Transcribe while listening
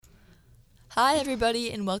Hi,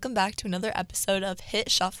 everybody, and welcome back to another episode of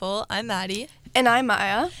Hit Shuffle. I'm Maddie. And I'm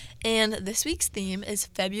Maya. And this week's theme is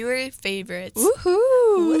February favorites.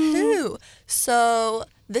 Woohoo! Woohoo! So,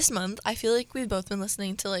 this month, I feel like we've both been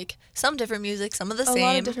listening to, some different music, some of the same. A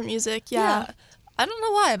lot of different music, yeah. I don't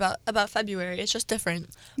know why about February. It's just different.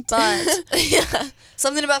 But, yeah,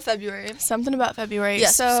 something about February.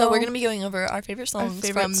 Yes, so we're going to be going over our favorite songs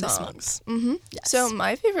from this month. Mm-hmm. Yes. So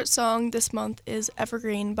my favorite song this month is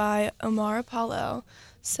Evergreen by Omar Apollo.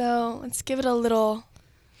 So let's give it a little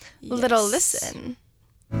listen.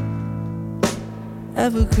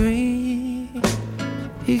 Evergreen,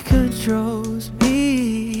 he controls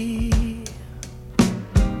me.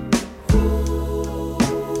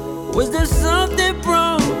 Was there something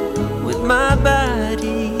wrong with my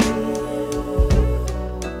body?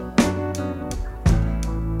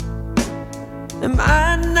 Am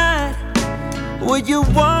I not what you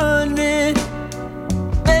wanted,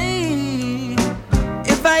 babe?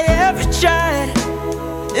 If I ever tried,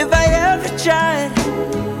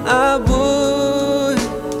 I would.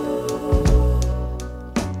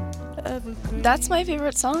 Evergreen. That's my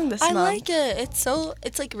favorite song this month. I like it. It's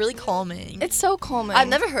really calming. It's so calming. I've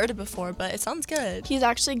never heard it before, but it sounds good. He's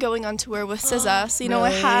actually going on tour with SZA, so I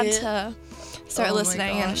had to start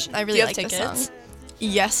listening, and I really like this song.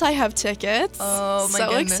 Yes, I have tickets. Oh my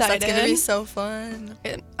goodness, excited. That's gonna be so fun.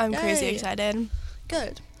 I'm crazy Yay. excited.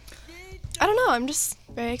 Good. I don't know, I'm just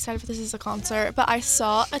very excited for this as a concert, but I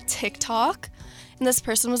saw a TikTok, and this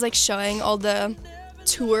person was showing all the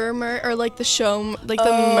tour merch, or the show, the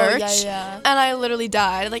merch, yeah. and I literally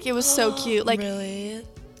died. It was so cute. Really?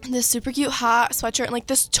 This super cute hat, sweatshirt, and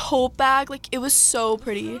this tote bag, it was so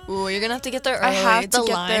pretty. Ooh, you're gonna have to get there early. I have to the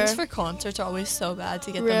get lines there. for concerts are always so bad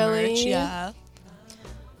to get Really? the merch. Yeah.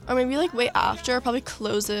 Or maybe wait after, it probably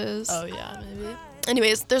closes. Oh yeah, maybe.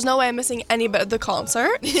 Anyways, there's no way I'm missing any bit of the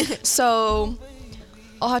concert, so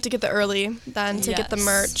I'll have to get there early then to get the Yes.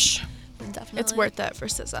 merch. Definitely. It's worth it for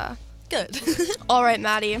SZA. Good. All right,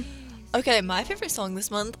 Maddie. Okay, my favorite song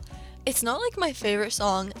this month. It's not my favorite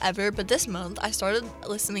song ever, but this month I started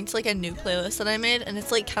listening to a new playlist that I made, and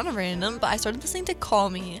it's kind of random, but I started listening to Call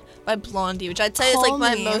Me by Blondie, which I'd say is Call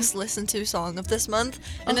my Me. most listened to song of this month,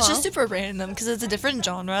 and it's just Uh-huh. super random because it's a different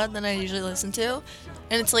genre than I usually listen to,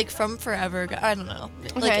 and it's from forever. I don't know,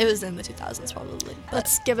 Okay. it was in the 2000s probably. But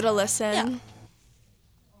Let's give it a listen. Yeah.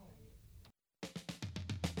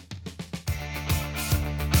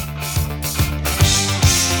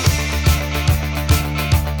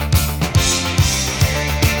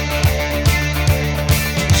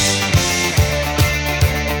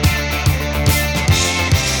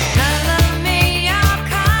 Color me your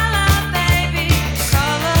color, baby.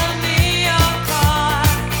 Color me your car.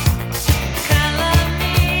 Color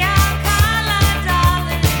me your color,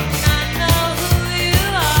 darling. I know who you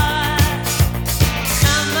are.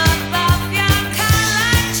 I'm above your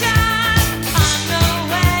color chart. I know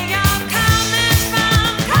where you're coming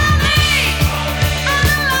from. Call me on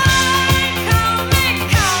the line. Call me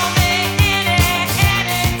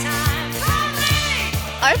anytime. Call me.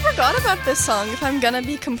 I forgot about this song, if I'm gonna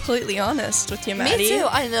be completely honest with you, Maddie. Me too.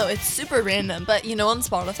 I know it's super random, but on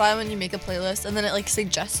Spotify when you make a playlist and then it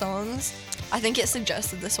suggests songs, I think it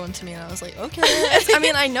suggested this one to me, and I was like, okay. I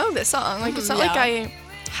mean, I know this song. It's not Yeah. I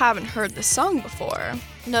haven't heard this song before.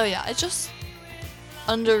 No, yeah, it's just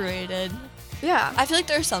underrated. Yeah. I feel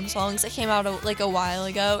there are some songs that came out a while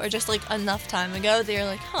ago or just enough time ago that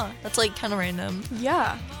you're that's kind of random.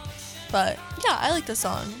 Yeah. But yeah, I like the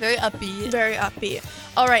song. Very upbeat. Very upbeat.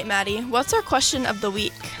 All right, Maddie. What's our question of the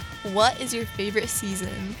week? What is your favorite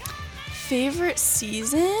season? Favorite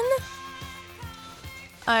season?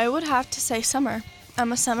 I would have to say summer.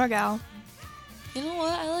 I'm a summer gal. You know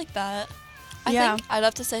what? I like that. I Yeah. think I'd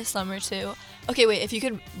have to say summer too. Okay, wait, if you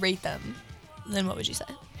could rate them, then what would you say?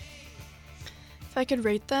 If I could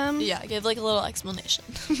rate them, Yeah, give a little explanation.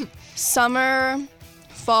 summer,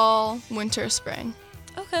 fall, winter, spring.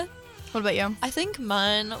 Okay. What about you? I think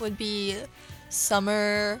mine would be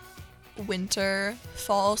summer, winter,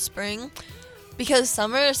 fall, spring. Because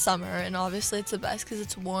summer is summer, and obviously it's the best because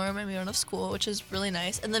it's warm and we don't have school, which is really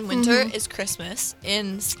nice. And then winter is Christmas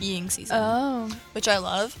and skiing season, Oh. which I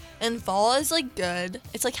love. And fall is good.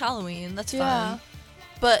 It's Halloween. That's Yeah. fun.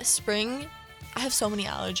 But spring, I have so many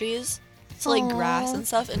allergies to grass Aw. and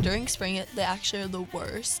stuff. And during spring, they actually are the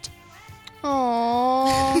worst.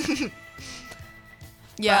 Aww.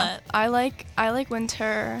 Yeah, But- I like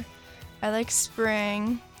winter. I like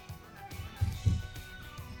spring.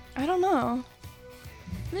 I don't know.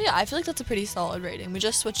 Yeah, I feel that's a pretty solid rating. We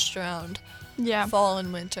just switched around Yeah. fall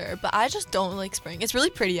and winter, but I just don't like spring. It's really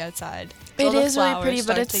pretty outside. It All the is really flowers pretty, but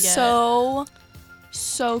start it's to get- so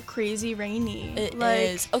so crazy rainy. It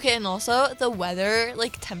is. Okay, and also the weather,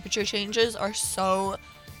 like temperature changes are so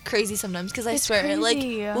crazy sometimes because I swear it like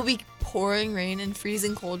crazy. will be pouring rain and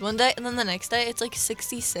freezing cold one day, and then the next day it's like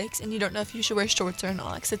 66 and you don't know if you should wear shorts or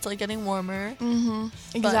not because it's like getting warmer.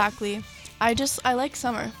 Exactly. I like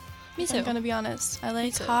summer. Me too. I'm gonna be honest. I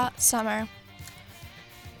like too. hot summer.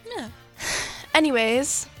 Yeah.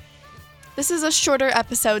 Anyways, this is a shorter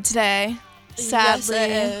episode today. Sadly. Yes,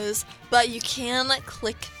 it is. But you can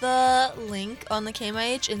click the link on the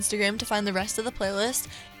KMIH Instagram to find the rest of the playlist,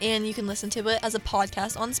 and you can listen to it as a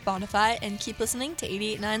podcast on Spotify and keep listening to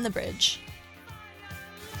 88.9 The Bridge.